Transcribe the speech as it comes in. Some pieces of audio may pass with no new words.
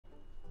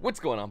What's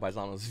going on,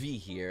 Paisanos? V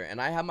here, and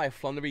I have my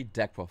Floowandereeze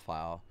deck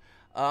profile.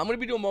 I'm going to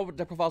be doing more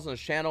deck profiles on the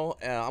channel,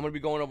 and I'm going to be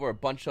going over a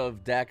bunch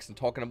of decks and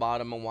talking about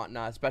them and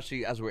whatnot,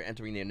 especially as we're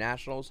entering the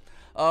nationals.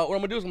 What I'm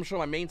going to do is I'm going to show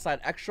my main side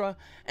extra,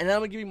 and then I'm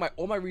going to give you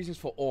all my reasons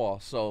for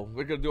all, so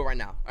we're going to do it right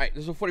now. Alright,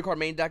 this is a 40 card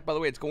main deck, by the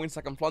way. It's going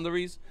second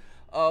Floowandereeze.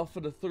 For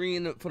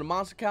the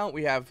monster count,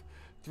 we have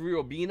 3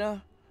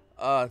 Robina,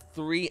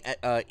 3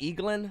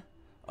 Eaglin,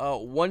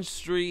 1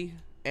 Stree,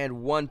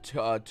 and 1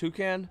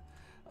 Toucan.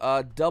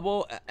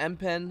 Double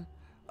M-Pen,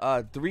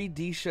 3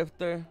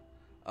 D-Shifter,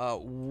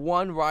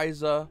 1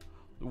 Ryza,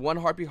 1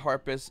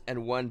 Harpist,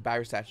 and 1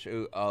 Barrier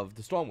Statue of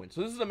the Stormwind.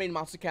 So this is the main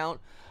monster count.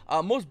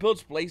 Most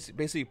builds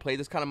basically play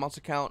this kind of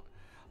monster count.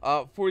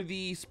 For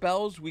the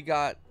spells, we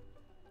got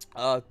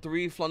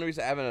 3 Floowandereeze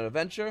Advent and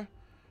Adventure,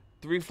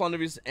 3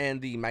 Floowandereeze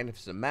and the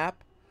Magnificent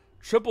Map,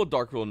 triple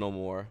Dark Rule No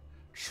More,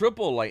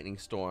 triple Lightning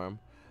Storm.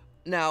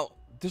 Now,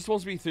 there's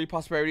supposed to be 3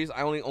 Prosperities.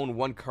 I only own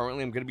 1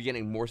 currently. I'm going to be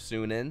getting more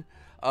soon in.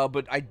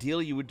 But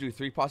ideally, you would do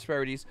 3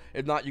 Prosperities.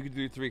 If not, you could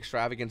do 3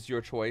 Extravagance,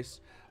 your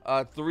choice.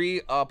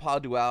 3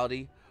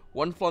 Polyduality,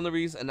 1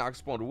 Floowandereeze and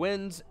Unexploded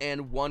Winds,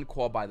 and 1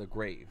 Call by the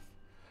Grave.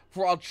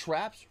 For our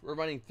traps, we're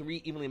running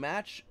 3 Evenly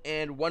Matched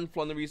and 1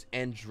 Floowandereeze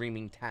and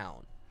Dreaming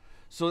Town.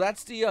 So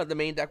that's the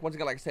main deck. Once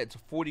again, like I said, it's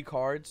 40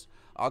 cards.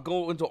 I'll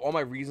go into all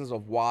my reasons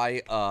of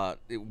why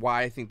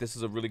I think this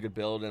is a really good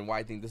build and why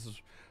I think this is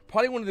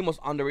probably one of the most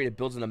underrated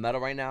builds in the meta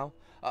right now.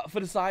 For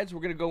the sides,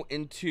 we're gonna go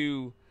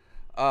into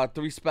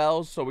 3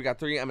 spells. So we got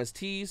 3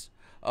 MSTs,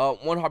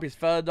 1 Harpy's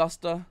Feather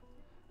Duster,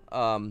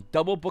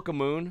 double Book of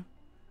Moon,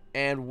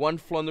 and 1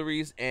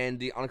 Floowandereeze and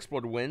the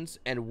Unexplored Winds,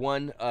 and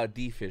 1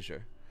 D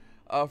Fissure.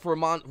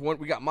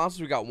 We got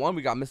monsters. We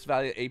got Mist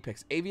Valley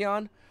Apex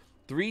Avian,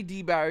 3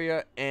 D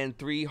Barrier, and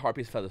 3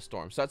 Harpy's Feather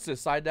Storm. So that's the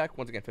side deck.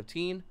 Once again,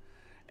 15.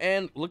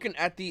 And looking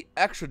at the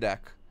extra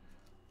deck,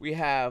 we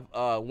have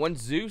 1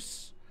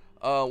 Zeus,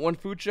 1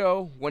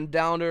 Fucho, 1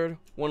 Downerd,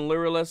 1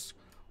 Lyrillist,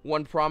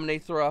 1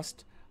 Promenade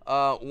Thrust,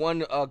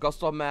 1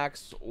 Gustav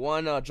Max,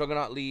 1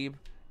 Juggernaut Lieb,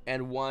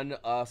 and 1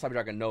 Cyber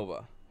Dragon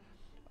Nova.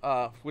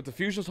 With the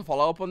fusions to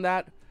follow up on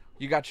that,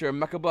 you got your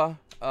Mechaba,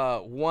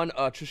 1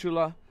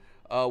 Trishula,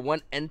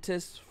 1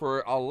 Entis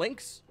for our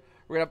links.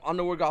 We're gonna have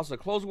Underworld Gods of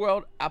the Closed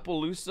World,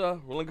 Appaloosa,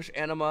 Relinquish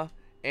Anima,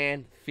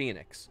 and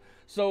Phoenix.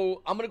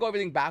 So I'm gonna go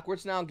everything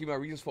backwards now and give my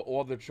reasons for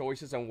all the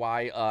choices and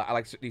why I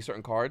like these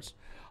certain cards.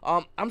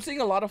 I'm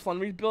seeing a lot of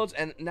Floowandereeze builds,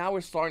 and now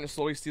we're starting to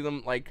slowly see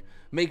them like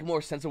make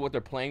more sense of what they're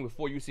playing.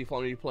 Before, you see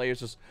Floowandereeze players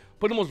just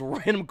put the most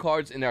random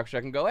cards in their extra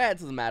deck and go, it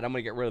doesn't matter, I'm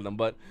gonna get rid of them.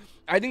 But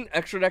I think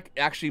extra deck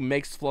actually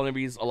makes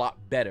Floowandereeze a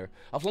lot better.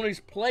 A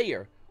Floowandereeze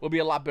player will be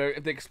a lot better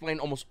if they explain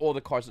almost all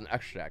the cards in the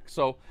extra deck.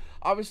 So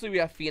obviously we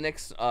have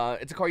Phoenix.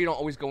 It's a card you don't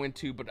always go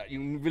into, but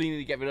you really need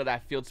to get rid of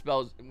that field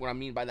spell. What I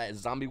mean by that is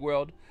Zombie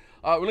World.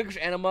 Relinquish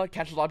Anima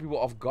catches a lot of people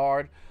off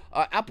guard.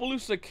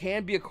 Appaloosa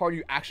can be a card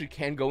you actually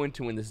can go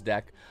into in this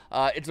deck.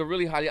 It's a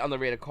really highly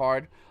underrated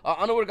card.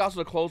 Underworld Gods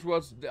of the Closed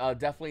World's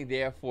definitely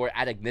there for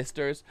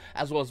Adagnisters,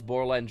 as well as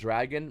Borderland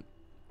Dragon.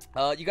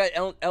 You got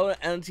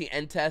LNT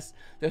N-Test.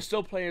 There's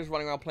still players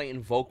running around playing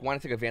Invoke,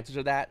 want to take advantage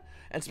of that.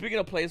 And speaking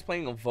of players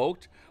playing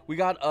Invoked, we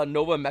got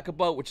Nova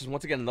Mechaba, which is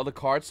once again another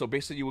card. So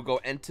basically you would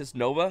go Entis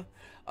Nova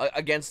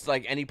against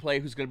like any player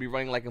who's going to be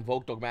running like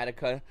Invoke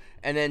Dogmatica,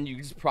 and then you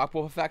just proc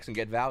both effects and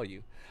get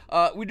value.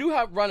 We do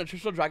run a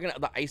Trishula Dragon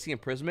of the Icy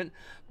Imprisonment.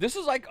 This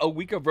is like a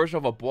weaker version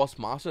of a boss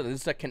monster that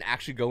this deck can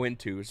actually go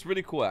into. It's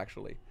really cool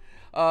actually.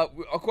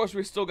 Of course,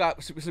 we still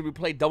got, so we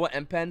play double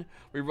M-Pen.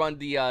 We run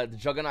the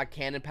Juggernaut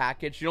Cannon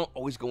package. You don't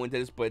always go into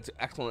this, but it's an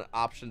excellent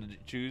option to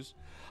choose.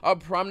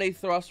 Promenade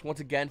Thrust, once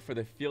again, for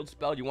the field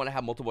spell. You want to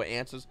have multiple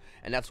answers,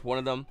 and that's one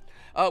of them.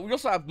 We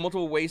also have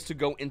multiple ways to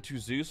go into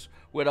Zeus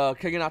with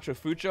Kaganacho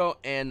Fucho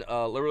and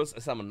Lyrillist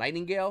Assemble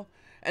Nightingale.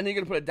 And then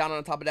you're going to put it down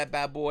on top of that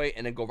bad boy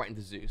and then go right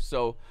into Zeus.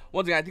 So,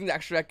 once again, I think the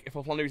extra deck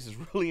for Floowandereeze is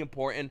really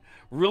important,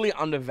 really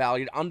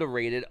undervalued,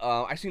 underrated.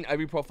 I've seen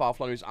every profile of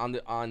Floowandereeze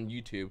on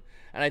YouTube,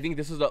 and I think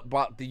this is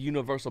about the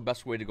universal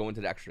best way to go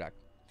into the extra deck.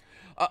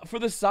 For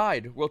the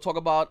side, we'll talk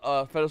about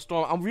Feather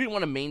Storm. I really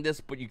want to main this,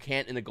 but you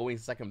can't in the going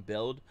second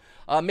build.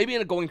 Maybe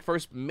in the going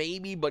first,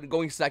 maybe, but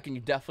going second,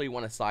 you definitely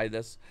want to side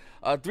this.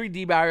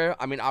 3D Barrier,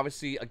 I mean,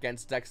 obviously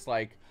against decks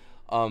like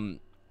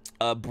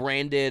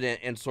Branded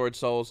and Sword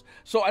Souls.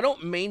 So I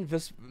don't main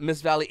this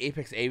Mist Valley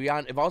Apex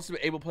Avian. If I was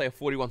able to play a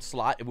 41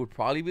 slot, it would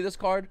probably be this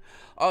card.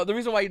 The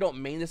reason why you don't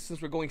main this,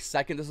 since we're going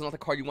second, this is not the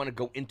card you want to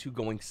go into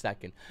going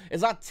second.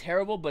 It's not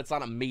terrible, but it's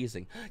not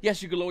amazing.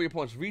 Yes, you can lower your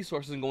opponent's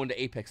resources and go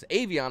into Apex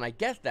Avian, I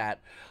get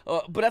that,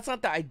 but that's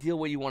not the ideal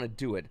way you want to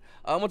do it.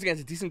 Once again,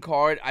 it's a decent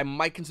card. I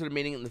might consider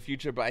maining it in the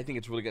future, but I think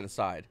it's really good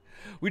aside.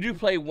 We do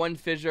play 1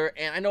 Fissure,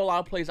 and I know a lot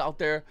of players out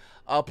there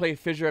play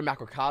Fissure and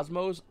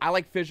Macrocosmos. I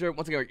like Fissure.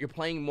 Once again, you're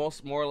playing more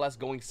or less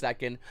going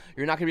second.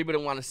 You're not going to be able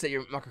to want to set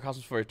your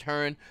Macrocosmos for a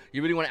turn.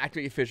 You really want to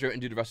activate your Fissure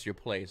and do the rest of your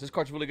plays. This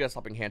card's really good at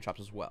stopping hand traps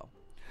as well.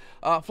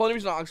 Floowandereeze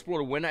and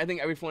Unexplored Win. I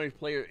think every Floowandereeze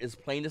player is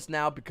playing this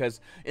now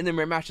because in the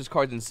mirror match, this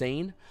card's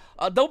insane.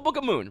 Double Book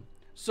of Moon.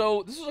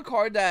 So this is a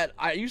card that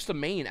I used to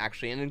main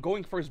actually, and in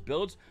going first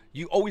builds,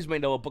 you always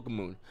main double Book of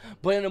Moon.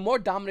 But in a more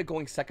dominant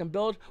going second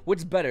build,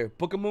 what's better?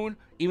 Book of Moon,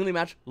 evenly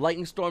matched,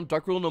 Lightning Storm,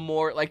 Dark Rule No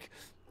More, like,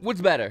 what's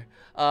better?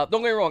 Don't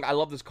get me wrong, I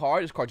love this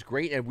card. This card's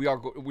great, and we are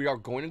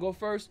going to go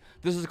first.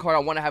 This is a card I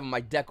want to have in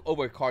my deck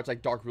over cards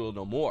like Dark Rule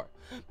No More.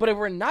 But if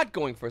we're not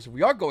going first, if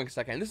we are going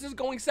second, this is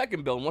going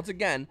second build. Once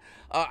again,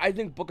 I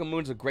think Book of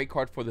Moon is a great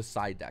card for the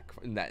side deck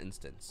in that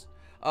instance.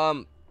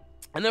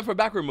 And then for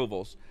back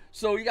removals,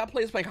 so you got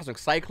players playing Cosmic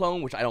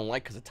Cyclone, which I don't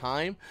like because of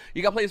time.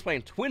 You got players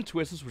playing Twin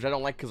Twisters, which I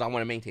don't like because I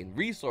want to maintain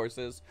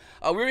resources.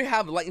 We already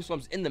have Lightning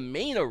Storms in the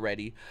main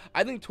already.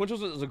 I think Twin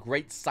Twisters is a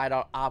great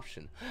side-out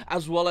option,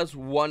 as well as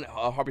one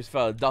Harpy's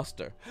Feather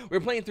Duster. We're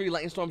playing 3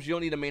 Lightning Storms, you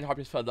don't need a main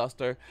Harpy's Feather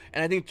Duster,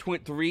 and I think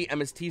 3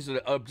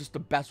 MSTs are just the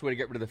best way to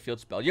get rid of the field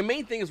spell. Your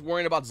main thing is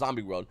worrying about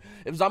Zombie World.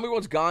 If Zombie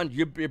World's gone,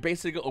 you're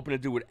basically open to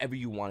do whatever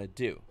you want to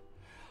do.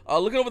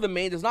 Looking over the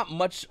main, there's not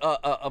much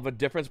of a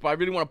difference, but I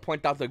really want to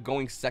point out the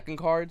going second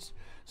cards.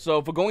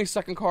 So for going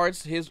second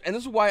cards, and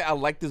this is why I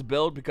like this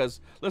build, because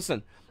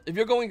listen, if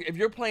you're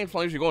playing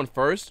Floowandereeze, you're going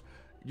first,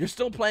 you're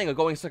still playing a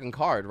going second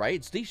card, right?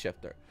 It's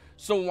D-Shifter.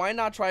 So why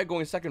not try a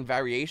going second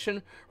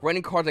variation,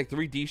 running cards like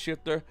 3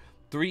 D-Shifter,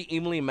 3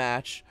 evenly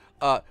match,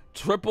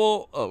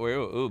 triple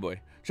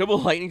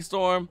Lightning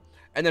Storm,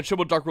 and then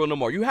triple Dark Rule No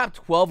More. You have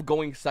 12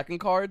 going second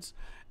cards,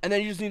 and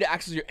then you just need to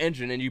access your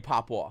engine and you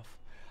pop off.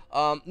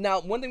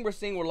 Now, one thing we're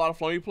seeing with a lot of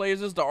Floowandereeze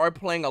players is they are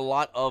playing a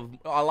lot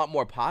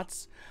more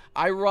pots.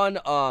 I run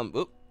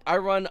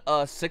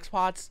 6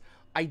 pots.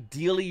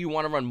 Ideally, you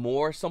want to run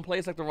more. Some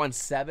players like to run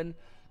 7.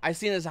 I've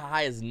seen as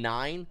high as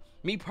 9.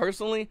 Me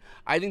personally,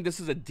 I think this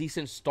is a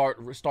decent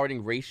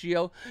starting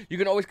ratio. You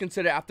can always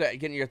consider after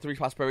getting your 3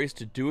 prosperities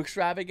to do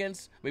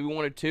extravagance, maybe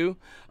 1 or 2.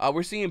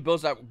 We're seeing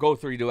builds that go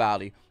 3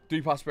 duality. 3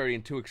 prosperity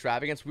and 2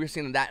 extravagance. We're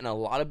seeing that in a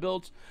lot of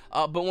builds.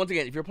 But once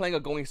again, if you're playing a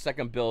going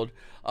second build,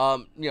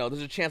 you know,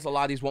 there's a chance a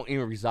lot of these won't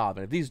even resolve.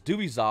 And if these do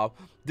resolve,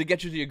 they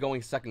get you to your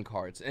going second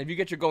cards. And if you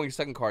get your going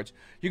second cards,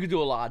 you can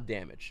do a lot of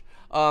damage.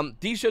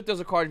 D-Shifter is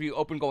a card if you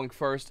open going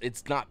first.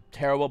 It's not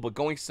terrible, but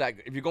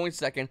if you're going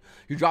second,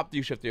 you drop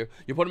D-Shifter. Your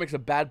opponent makes a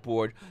bad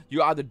board.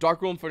 You either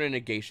Dark Room for the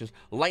negations,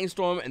 Lightning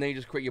Storm, and then you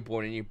just create your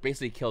board and you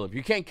basically kill him. If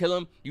you can't kill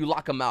him, you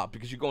lock him out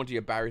because you go into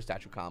your barrier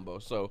statue combo.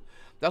 So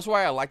that's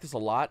why I like this a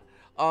lot.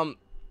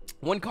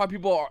 One card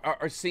people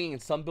are seeing in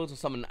some builds and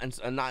some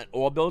and not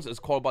all builds is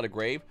Called by the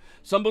Grave.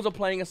 Some builds are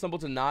playing it, some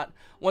builds are not.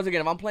 Once again,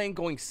 if I'm playing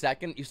going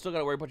second, you still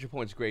gotta worry about your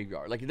opponent's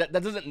graveyard. Like that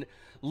doesn't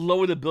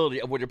lower the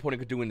ability of what your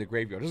opponent could do in the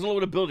graveyard. It doesn't lower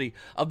the ability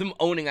of them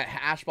owning a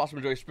Ash Blossom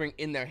or Joy Spring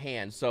in their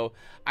hand. So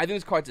I think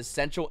this card's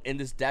essential in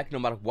this deck, no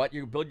matter what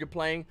your build you're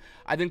playing.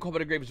 I think Called by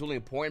the Grave is really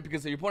important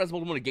because if your opponent has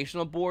multiple negation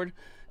on board,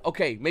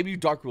 okay, maybe you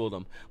Dark Rule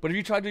them. But if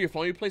you try to do your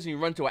Floowandereeze plays and you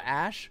run to an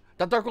Ash,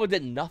 that Dark Ruler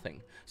did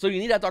nothing. So you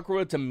need that Dark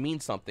Ruler to mean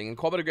something, and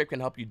Call by the Grave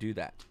can help you do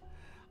that.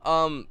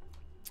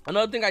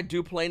 Another thing I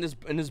do play in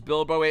this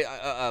build, by the way,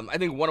 I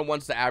think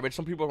 1-on-1's the average.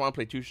 Some people want to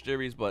play 2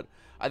 series, but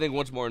I think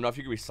 1's more enough.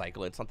 You can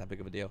recycle it. It's not that big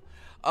of a deal.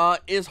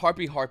 Is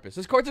Harpy Harpist.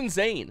 This card's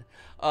insane.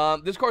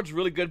 This card's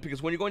really good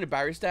because when you're going to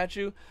Barrier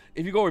Statue,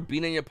 if you go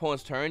Urbina in your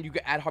opponent's turn, you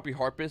can add Harpy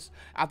Harpist.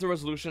 After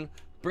resolution,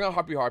 bring out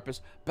Harpy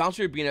Harpist, bounce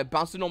your Urbina,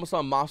 bounce the normal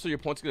summon monster your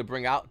opponent's going to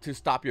bring out to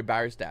stop your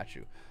Barrier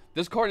Statue.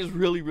 This card is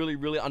really, really,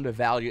 really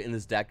undervalued in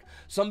this deck.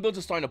 Some builds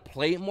are starting to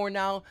play it more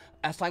now.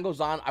 As time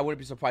goes on, I wouldn't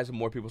be surprised if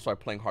more people start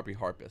playing Harpy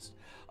Harpist.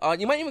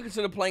 You might even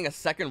consider playing a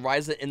second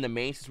Ryza in the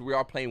main since we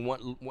are playing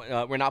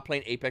we're not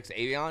playing Apex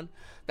Avion.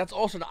 That's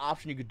also an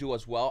option you could do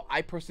as well.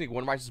 I personally think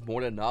 1 Ryza is more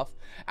than enough.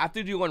 After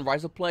you do 1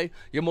 Ryza play,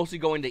 you're mostly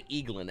going to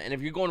Eaglin. And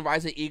if you're going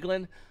Ryza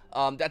Eaglin,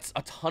 that's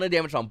a ton of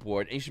damage on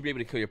board, and you should be able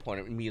to kill your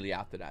opponent immediately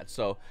after that.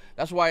 So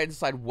that's why I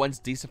decided 1's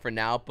decent for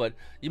now, but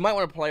you might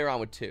want to play around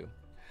with 2.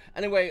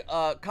 Anyway,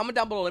 comment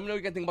down below. Let me know what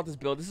you guys think about this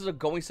build. This is a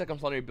going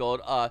second Floowandereeze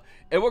build.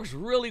 It works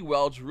really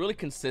well. It's really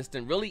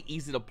consistent, really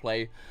easy to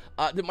play.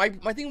 My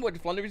thing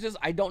with Floowandereeze is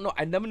I don't know.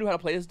 I never knew how to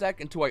play this deck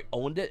until I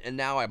owned it, and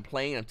now I'm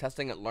playing and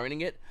testing it,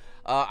 learning it.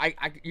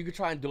 You could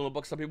try and duel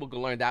book. Some people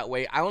can learn that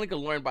way. I only can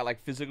learn by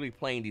like physically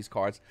playing these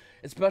cards,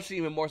 especially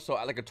even more so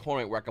at like a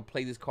tournament where I can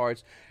play these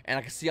cards and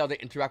I can see how they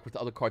interact with the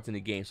other cards in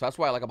the game. So that's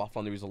why I like about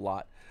Floowandereeze a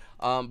lot.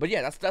 But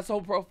yeah, that's the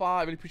whole profile.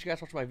 I really appreciate you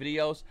guys watching my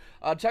videos.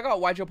 Check out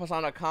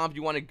YGOPaisano.com if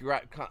you want to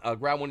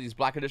grab one of these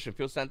Black Edition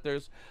Field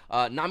Centers.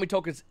 Nami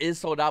tokens is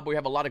sold out, but we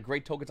have a lot of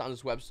great tokens on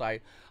this website.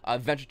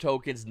 Venture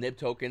tokens, Nib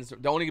tokens.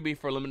 They're only going to be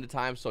for a limited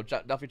time, so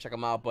definitely check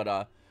them out.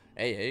 But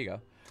hey, there you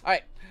go.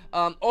 Alright,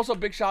 also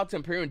big shout out to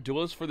Imperium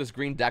Duelist for this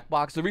green deck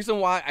box. The reason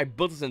why I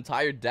built this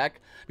entire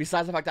deck,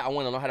 besides the fact that I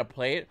want to know how to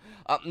play it,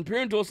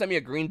 Imperium Duelist sent me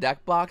a green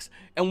deck box,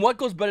 and what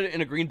goes better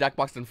in a green deck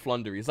box than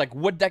Floowandereeze? Like,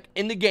 what deck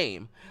in the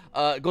game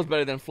goes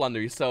better than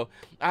Floowandereeze? So,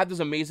 I have this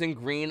amazing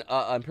green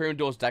Imperium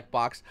Duelist deck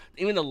box.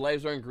 Even the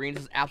legs are in green.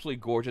 This is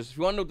absolutely gorgeous. If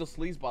you want to know the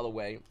sleeves, by the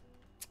way,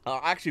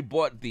 I actually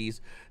bought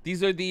these.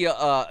 These are the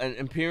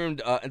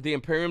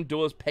Imperium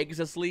Duelist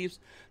Pegasus sleeves.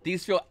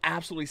 These feel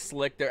absolutely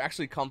slick. They're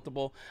actually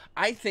comfortable.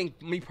 I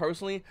think, me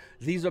personally,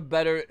 these are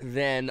better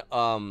than a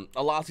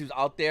lot of sleeves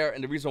out there,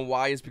 and the reason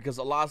why is because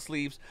a lot of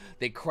sleeves,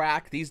 they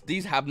crack.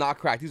 These have not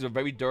cracked. These are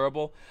very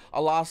durable.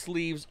 A lot of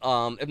sleeves,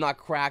 if not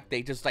cracked,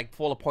 they just like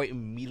fall apart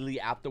immediately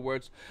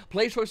afterwards.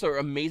 Play Choice are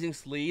amazing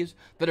sleeves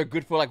that are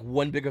good for like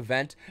one big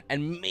event,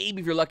 and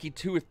maybe if you're lucky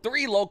 2 or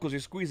 3 locals, you're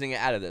squeezing it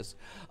out of this.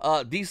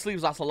 These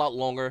sleeves last a lot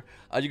longer.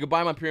 You can buy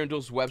them on Imperium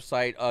Duelist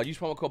website. Use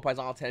promo code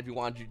Paisano10 if you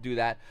want to do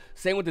that.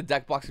 Same with the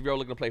deck box if you're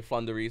looking to play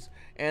Floowandereeze.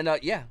 And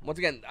yeah, once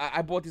again,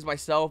 I bought these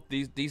myself.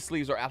 These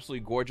sleeves are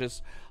absolutely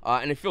gorgeous,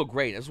 and they feel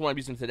great. This is one I'm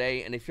using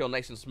today, and they feel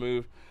nice and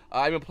smooth.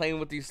 I've been playing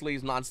with these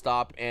sleeves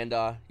nonstop, and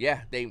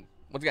yeah,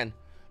 once again,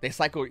 they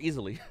cycle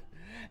easily.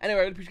 Anyway,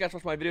 I really appreciate you guys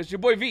watching my videos. It's your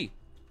boy V,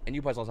 and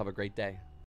you guys also have a great day.